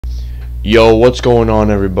Yo, what's going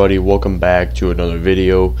on, everybody? Welcome back to another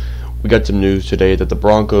video. We got some news today that the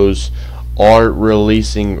Broncos are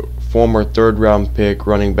releasing former third-round pick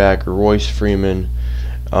running back Royce Freeman.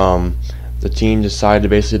 The team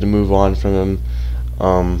decided basically to move on from him.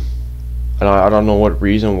 I don't know what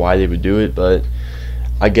reason why they would do it, but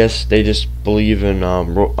I guess they just believe in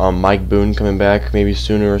Mike Boone coming back maybe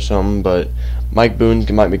sooner or something. But Mike Boone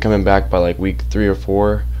might be coming back by like week 3 or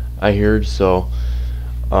 4, I heard. So.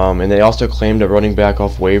 And they also claimed a running back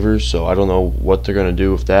off waivers, so I don't know what they're gonna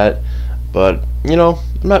do with that. But you know,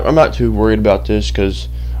 I'm not too worried about this because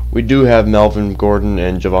we do have Melvin Gordon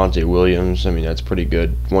and Javonte Williams. I mean, that's pretty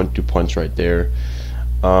good 1-2 punch right there.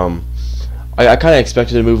 I kind of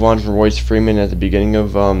expected to move on from Royce Freeman at the beginning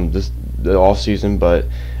of the off season, but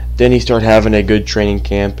then he started having a good training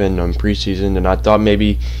camp and preseason, and I thought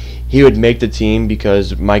maybe he would make the team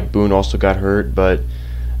because Mike Boone also got hurt, but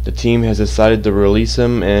the team has decided to release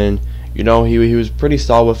him, and you know he was pretty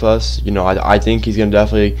solid with us. You know, I think he's gonna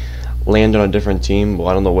definitely land on a different team. Well,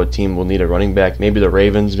 I don't know what team will need a running back. Maybe the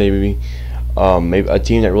Ravens. Maybe a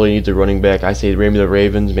team that really needs a running back. I say maybe the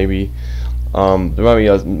Ravens. Maybe there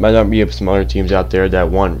might not be some other teams out there that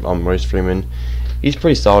want Royce Freeman. He's a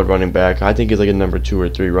pretty solid running back. I think he's like a number 2 or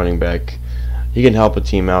 3 running back. He can help a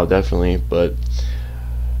team out definitely, but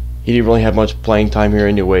he didn't really have much playing time here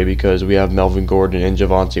anyway because we have Melvin Gordon and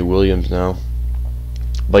Javonte Williams now.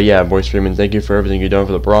 But yeah, Royce Freeman, thank you for everything you've done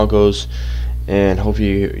for the Broncos, and hope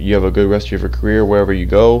you have a good rest of your career wherever you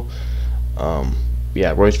go.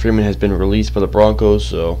 Yeah, Royce Freeman has been released by the Broncos,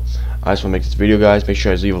 so I just want to make this video, guys. Make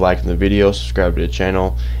sure you guys leave a like on the video, subscribe to the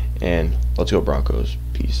channel, and let's go Broncos.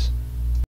 Peace.